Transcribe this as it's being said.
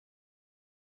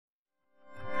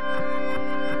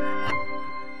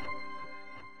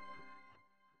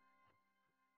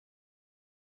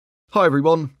Hi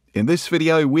everyone, in this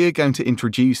video we're going to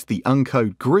introduce the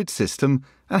Uncode Grid System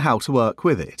and how to work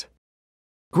with it.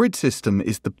 Grid System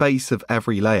is the base of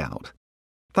every layout.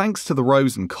 Thanks to the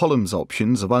rows and columns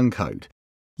options of Uncode,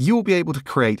 you will be able to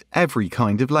create every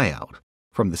kind of layout,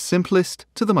 from the simplest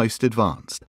to the most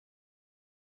advanced.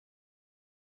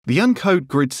 The Uncode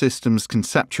Grid System's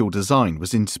conceptual design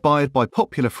was inspired by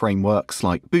popular frameworks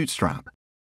like Bootstrap,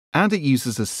 and it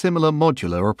uses a similar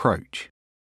modular approach.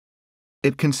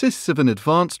 It consists of an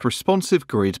advanced responsive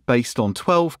grid based on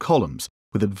 12 columns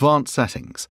with advanced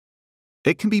settings.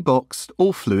 It can be boxed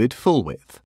or fluid full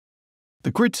width.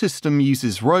 The grid system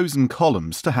uses rows and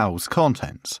columns to house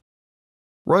contents.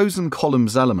 Rows and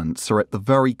columns elements are at the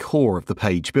very core of the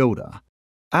page builder,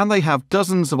 and they have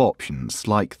dozens of options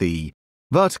like the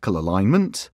vertical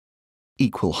alignment,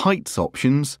 equal heights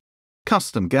options,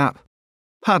 custom gap,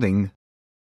 padding,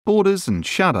 borders and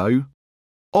shadow,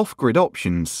 off-grid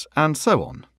options, and so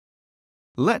on.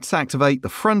 Let's activate the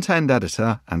front-end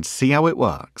editor and see how it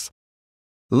works.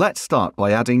 Let's start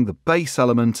by adding the base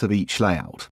element of each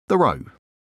layout, the row.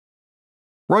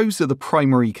 Rows are the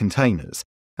primary containers,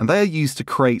 and they are used to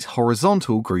create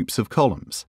horizontal groups of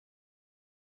columns.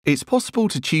 It's possible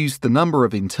to choose the number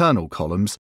of internal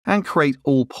columns and create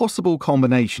all possible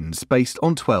combinations based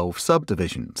on 12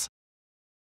 subdivisions.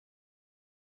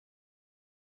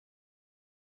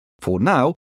 For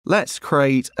now, let's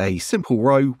create a simple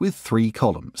row with 3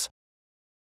 columns.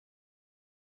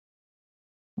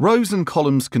 Rows and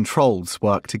columns controls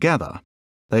work together.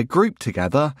 They're grouped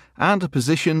together and are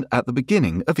positioned at the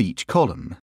beginning of each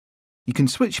column. You can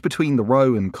switch between the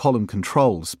row and column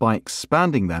controls by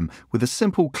expanding them with a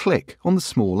simple click on the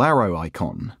small arrow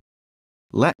icon.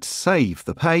 Let's save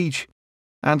the page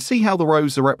and see how the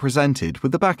rows are represented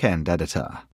with the back-end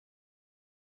editor.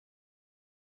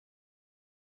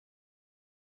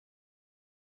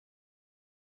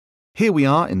 Here we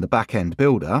are in the back-end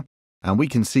builder, and we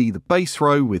can see the base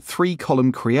row with 3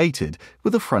 columns created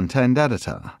with the front-end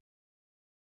editor.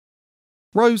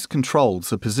 Rows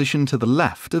controls are positioned to the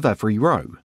left of every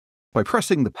row. By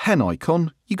pressing the pen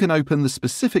icon, you can open the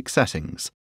specific settings,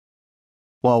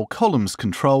 while columns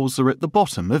controls are at the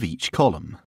bottom of each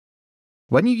column.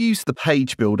 When you use the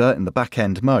page builder in the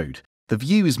back-end mode, the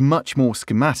view is much more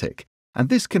schematic, and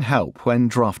this can help when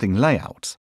drafting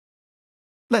layouts.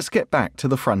 Let's get back to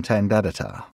the front-end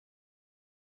editor.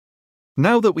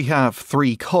 Now that we have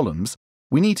 3 columns,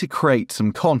 we need to create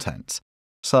some contents.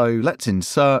 So let's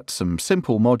insert some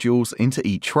simple modules into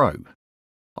each row.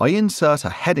 I insert a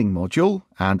heading module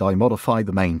and I modify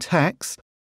the main text.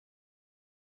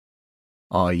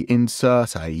 I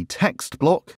insert a text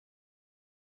block.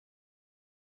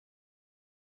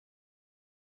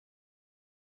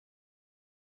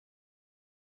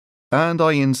 And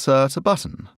I insert a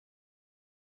button.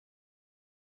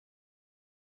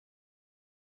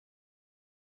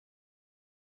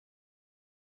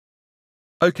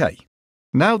 OK,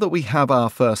 now that we have our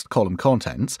first column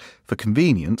contents, for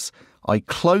convenience, I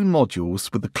clone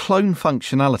modules with the clone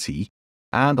functionality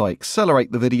and I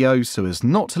accelerate the video so as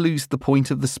not to lose the point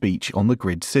of the speech on the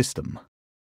grid system.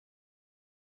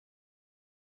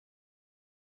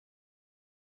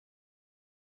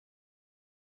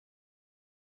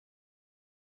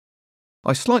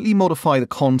 I slightly modify the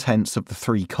contents of the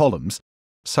 3 columns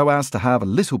so as to have a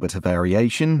little bit of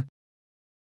variation.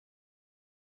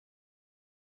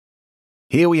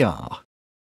 Here we are.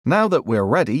 Now that we're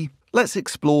ready, let's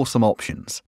explore some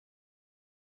options.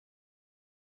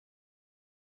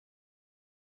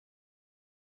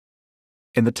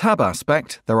 In the tab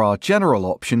aspect, there are general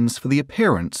options for the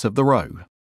appearance of the row.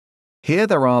 Here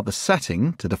there are the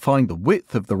setting to define the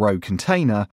width of the row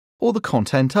container or the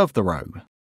content of the row.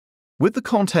 With the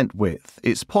content width,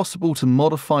 it's possible to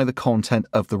modify the content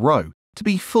of the row to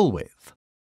be full width.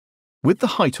 With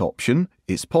the height option,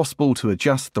 it's possible to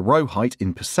adjust the row height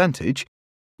in percentage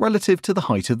relative to the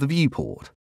height of the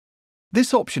viewport.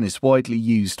 This option is widely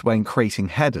used when creating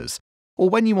headers or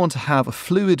when you want to have a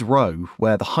fluid row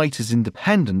where the height is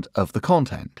independent of the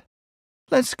content.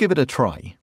 Let's give it a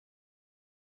try.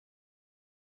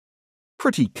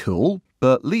 Pretty cool,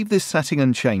 but leave this setting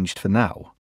unchanged for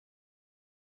now.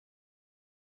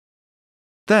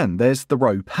 Then there's the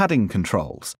row padding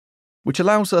controls, which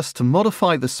allows us to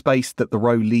modify the space that the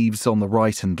row leaves on the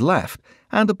right and left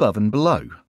and above and below.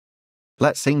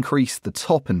 Let's increase the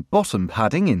top and bottom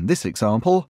padding in this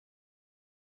example.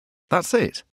 That's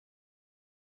it.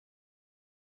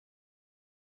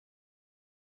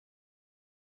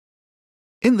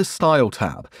 In the Style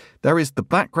tab, there is the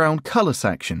Background Color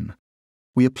section.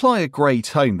 We apply a grey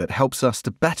tone that helps us to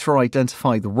better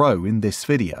identify the row in this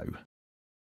video.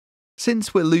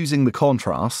 Since we're losing the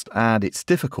contrast and it's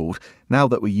difficult now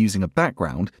that we're using a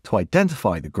background to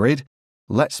identify the grid,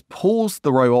 let's pause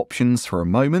the row options for a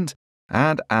moment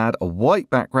and add a white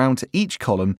background to each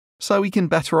column so we can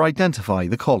better identify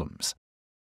the columns.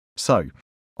 So,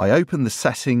 I open the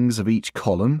settings of each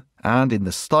column and in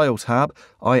the Style tab,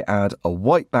 I add a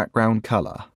white background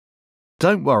colour.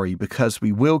 Don't worry because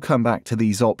we will come back to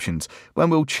these options when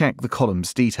we'll check the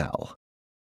column's detail.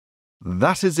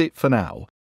 That is it for now.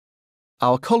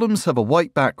 Our columns have a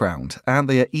white background and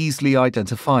they are easily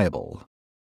identifiable.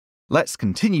 Let's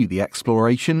continue the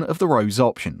exploration of the rows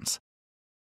options.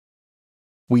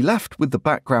 We left with the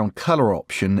background colour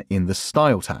option in the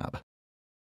Style tab.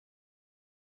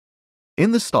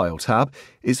 In the Style tab,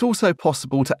 it's also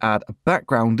possible to add a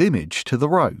background image to the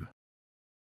row.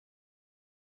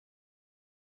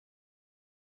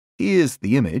 Here's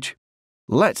the image.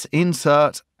 Let's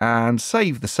insert and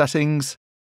save the settings.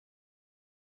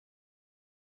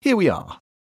 Here we are.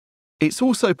 It's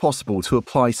also possible to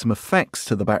apply some effects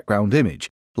to the background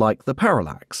image, like the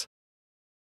parallax.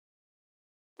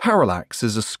 Parallax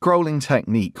is a scrolling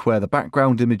technique where the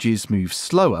background images move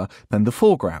slower than the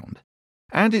foreground,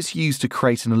 and it's used to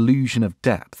create an illusion of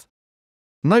depth.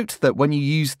 Note that when you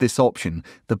use this option,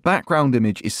 the background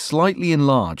image is slightly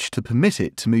enlarged to permit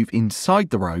it to move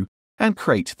inside the row and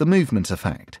create the movement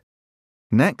effect.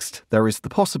 Next, there is the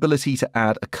possibility to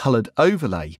add a coloured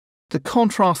overlay to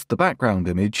contrast the background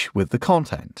image with the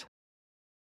content.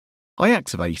 I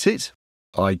activate it,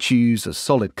 I choose a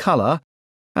solid colour,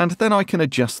 and then I can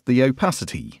adjust the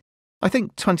opacity. I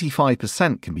think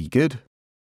 25% can be good.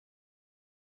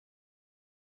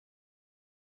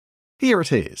 Here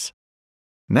it is.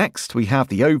 Next, we have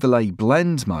the overlay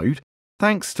blend mode,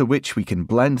 thanks to which we can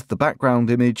blend the background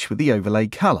image with the overlay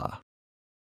colour.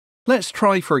 Let's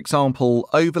try, for example,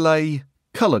 overlay,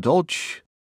 colour dodge,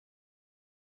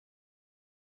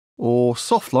 or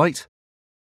soft light.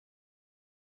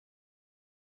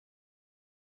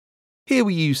 Here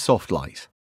we use soft light.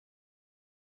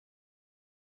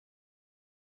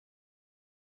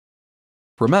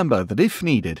 Remember that if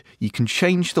needed, you can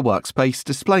change the Workspace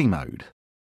Display mode.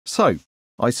 So,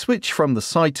 I switch from the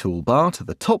side toolbar to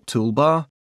the top toolbar.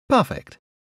 Perfect.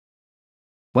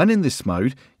 When in this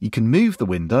mode, you can move the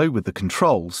window with the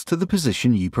controls to the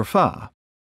position you prefer.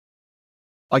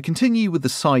 I continue with the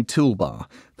side toolbar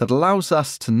that allows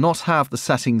us to not have the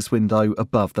settings window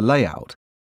above the layout.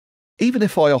 Even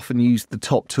if I often use the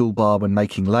top toolbar when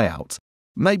making layouts,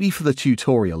 maybe for the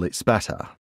tutorial it's better.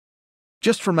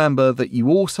 Just remember that you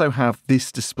also have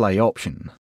this display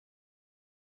option.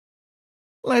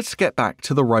 Let's get back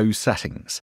to the row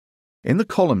settings. In the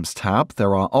Columns tab,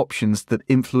 there are options that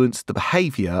influence the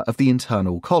behaviour of the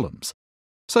internal columns,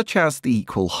 such as the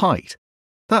equal height.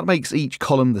 That makes each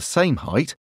column the same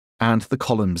height, and the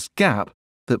column's gap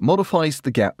that modifies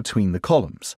the gap between the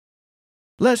columns.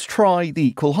 Let's try the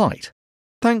equal height.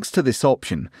 Thanks to this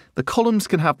option, the columns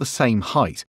can have the same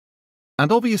height,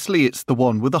 and obviously it's the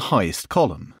one with the highest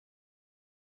column.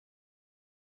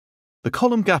 The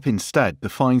column gap instead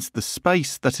defines the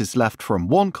space that is left from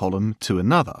one column to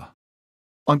another.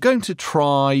 I'm going to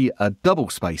try a double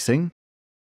spacing.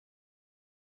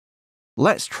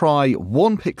 Let's try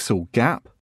 1 pixel gap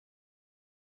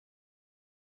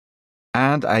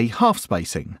and a half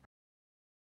spacing.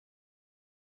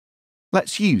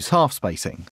 Let's use half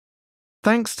spacing.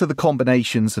 Thanks to the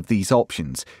combinations of these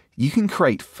options, you can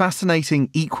create fascinating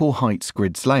equal heights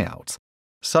grids layouts,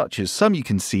 such as some you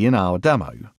can see in our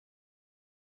demo.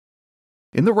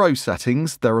 In the row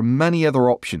settings, there are many other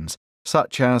options,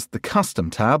 such as the Custom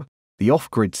tab, the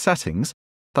Off-Grid settings,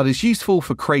 that is useful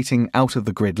for creating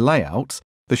out-of-the-grid layouts,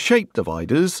 the shape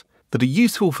dividers, that are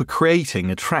useful for creating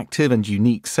attractive and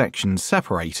unique section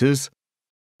separators,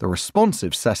 the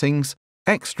responsive settings,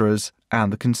 extras,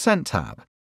 and the Consent tab,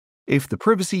 if the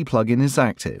privacy plugin is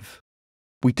active.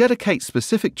 We dedicate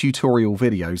specific tutorial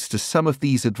videos to some of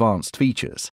these advanced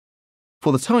features.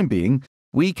 For the time being,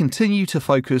 we continue to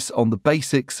focus on the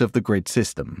basics of the grid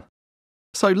system.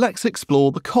 So let's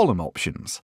explore the column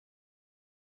options.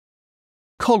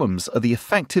 Columns are the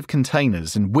effective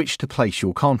containers in which to place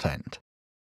your content.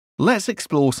 Let's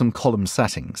explore some column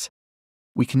settings.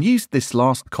 We can use this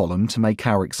last column to make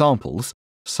our examples,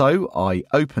 so I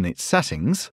open its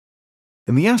settings.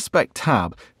 In the Aspect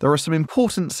tab, there are some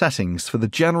important settings for the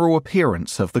general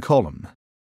appearance of the column.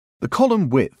 The column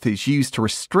width is used to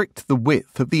restrict the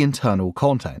width of the internal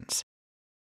contents.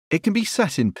 It can be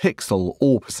set in pixel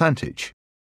or percentage.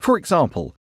 For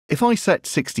example, if I set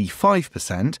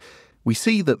 65%, we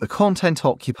see that the content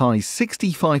occupies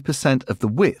 65% of the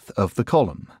width of the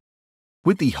column.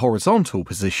 With the horizontal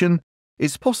position,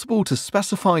 it's possible to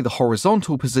specify the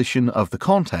horizontal position of the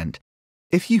content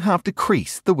if you have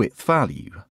decreased the width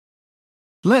value.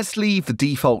 Let's leave the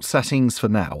default settings for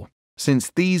now,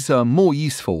 since these are more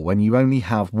useful when you only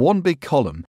have one big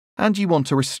column and you want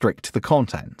to restrict the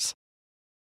contents.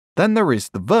 Then there is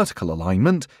the vertical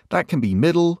alignment that can be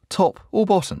middle, top, or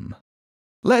bottom.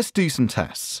 Let's do some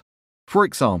tests. For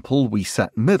example, we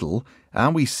set middle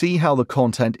and we see how the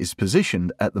content is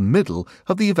positioned at the middle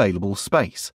of the available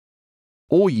space.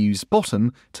 Or use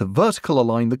bottom to vertical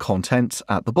align the contents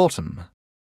at the bottom.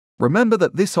 Remember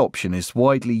that this option is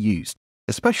widely used,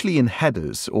 especially in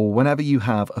headers or whenever you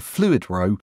have a fluid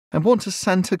row and want to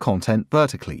center content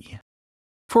vertically.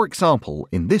 For example,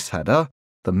 in this header,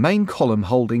 the main column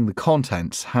holding the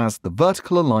contents has the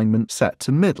vertical alignment set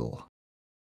to middle.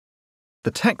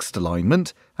 The text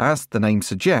alignment, as the name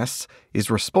suggests,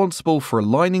 is responsible for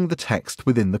aligning the text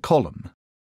within the column.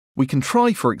 We can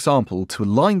try, for example, to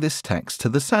align this text to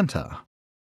the center.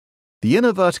 The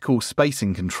inner vertical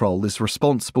spacing control is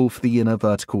responsible for the inner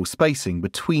vertical spacing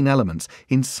between elements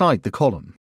inside the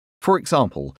column. For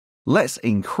example, let's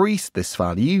increase this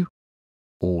value,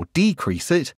 or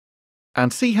decrease it,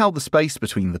 and see how the space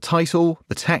between the title,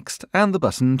 the text, and the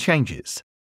button changes.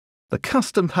 The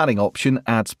custom padding option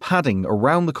adds padding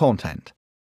around the content.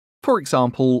 For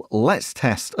example, let's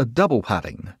test a double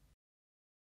padding.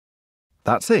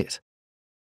 That's it.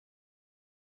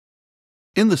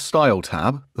 In the Style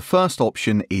tab, the first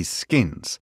option is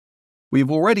Skins. We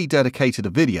have already dedicated a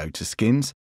video to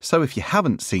skins, so if you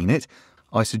haven't seen it,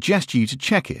 I suggest you to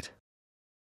check it.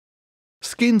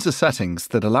 Skins are settings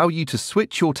that allow you to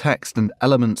switch your text and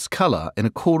elements color in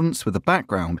accordance with the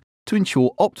background to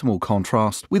ensure optimal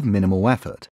contrast with minimal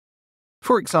effort.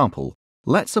 For example,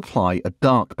 let's apply a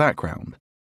dark background.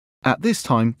 At this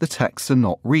time, the texts are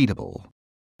not readable.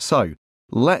 So,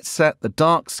 let's set the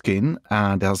dark skin,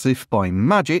 and as if by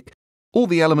magic, all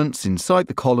the elements inside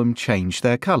the column change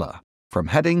their color, from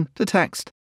heading to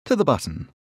text to the button.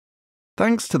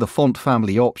 Thanks to the font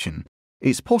family option,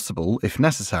 it's possible, if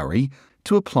necessary,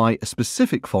 to apply a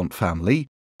specific font family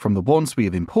from the ones we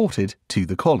have imported to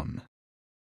the column.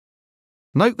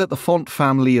 Note that the font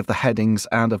family of the headings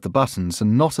and of the buttons are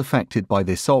not affected by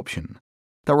this option.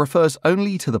 That refers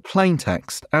only to the plain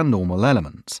text and normal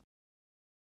elements.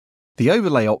 The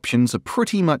overlay options are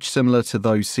pretty much similar to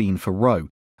those seen for row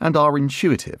and are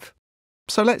intuitive,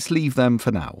 so let's leave them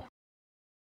for now.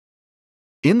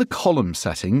 In the column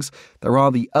settings, there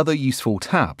are the other useful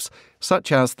tabs,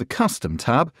 such as the Custom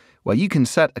tab, where you can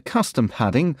set a custom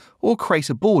padding or create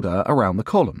a border around the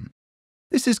column.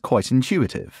 This is quite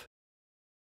intuitive.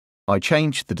 I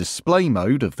changed the display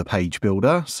mode of the page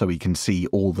builder so we can see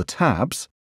all the tabs.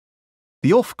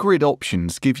 The off-grid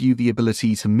options give you the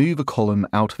ability to move a column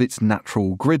out of its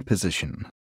natural grid position.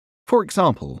 For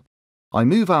example, I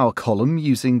move our column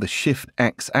using the Shift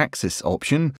X axis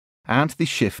option and the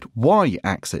Shift Y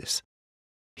axis.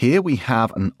 Here we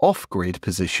have an off-grid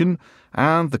position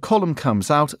and the column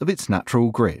comes out of its natural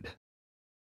grid.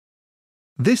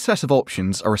 This set of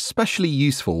options are especially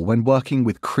useful when working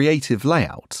with creative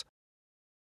layouts.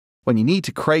 When you need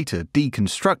to create a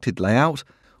deconstructed layout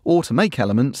or to make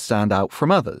elements stand out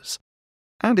from others.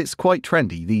 And it's quite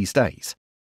trendy these days.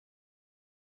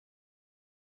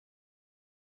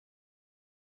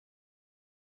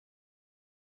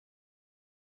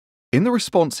 In the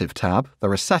Responsive tab,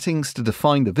 there are settings to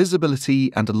define the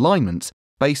visibility and alignments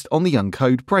based on the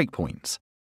Uncode breakpoints.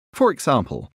 For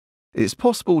example, it's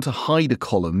possible to hide a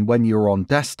column when you're on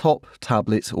desktop,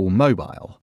 tablet, or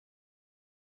mobile.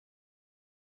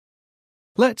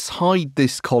 Let's hide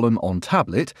this column on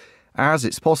tablet, as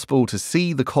it's possible to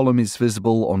see the column is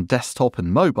visible on desktop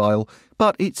and mobile,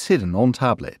 but it's hidden on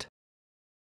tablet.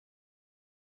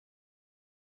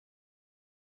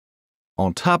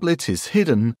 On tablet is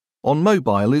hidden, on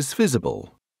mobile is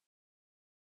visible.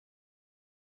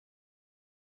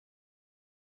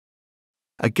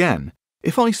 Again,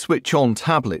 if I switch on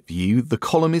tablet view, the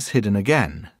column is hidden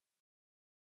again.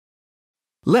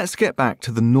 Let's get back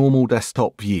to the normal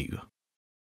desktop view.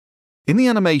 In the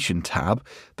Animation tab,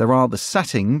 there are the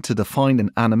setting to define an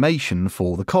animation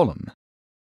for the column.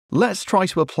 Let's try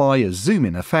to apply a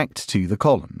zoom-in effect to the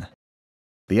column.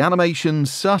 The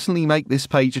animations certainly make this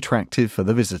page attractive for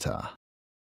the visitor.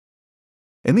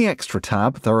 In the Extra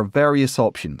tab, there are various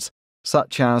options,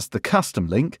 such as the Custom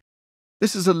link.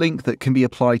 This is a link that can be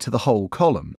applied to the whole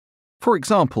column. For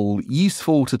example,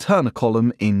 useful to turn a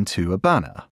column into a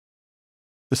banner.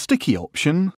 The Sticky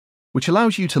option, which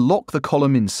allows you to lock the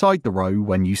column inside the row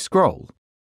when you scroll.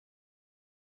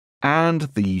 And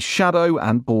the shadow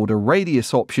and border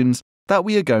radius options that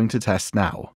we are going to test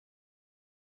now.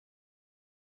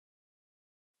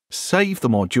 save the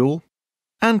module,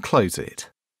 and close it.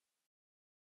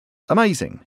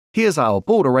 Amazing! Here's our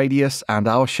border radius and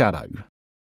our shadow.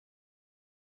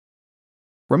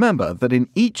 Remember that in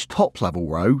each top-level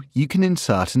row, you can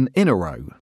insert an inner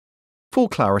row. For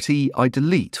clarity, I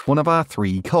delete one of our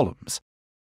 3 columns.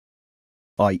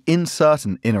 I insert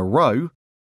an inner row.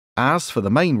 As for the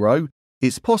main row,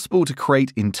 it's possible to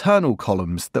create internal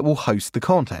columns that will host the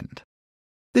content.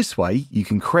 This way, you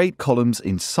can create columns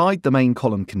inside the main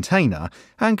column container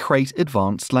and create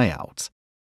advanced layouts.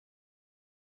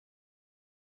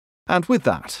 And with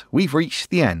that, we've reached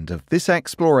the end of this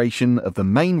exploration of the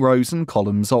main rows and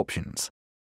columns options.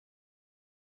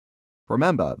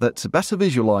 Remember that to better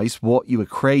visualize what you are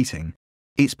creating,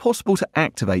 it's possible to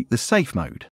activate the Safe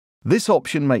mode. This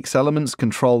option makes elements,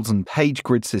 controls, and page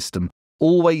grid system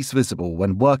always visible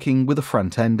when working with a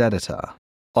front-end editor.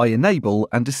 I enable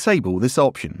and disable this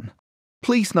option.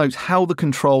 Please note how the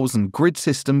controls and grid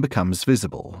system becomes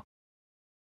visible.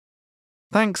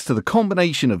 Thanks to the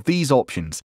combination of these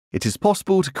options, it is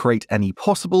possible to create any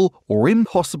possible or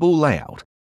impossible layout,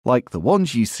 like the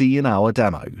ones you see in our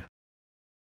demo.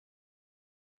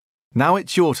 Now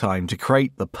it's your time to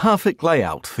create the perfect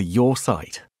layout for your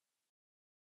site.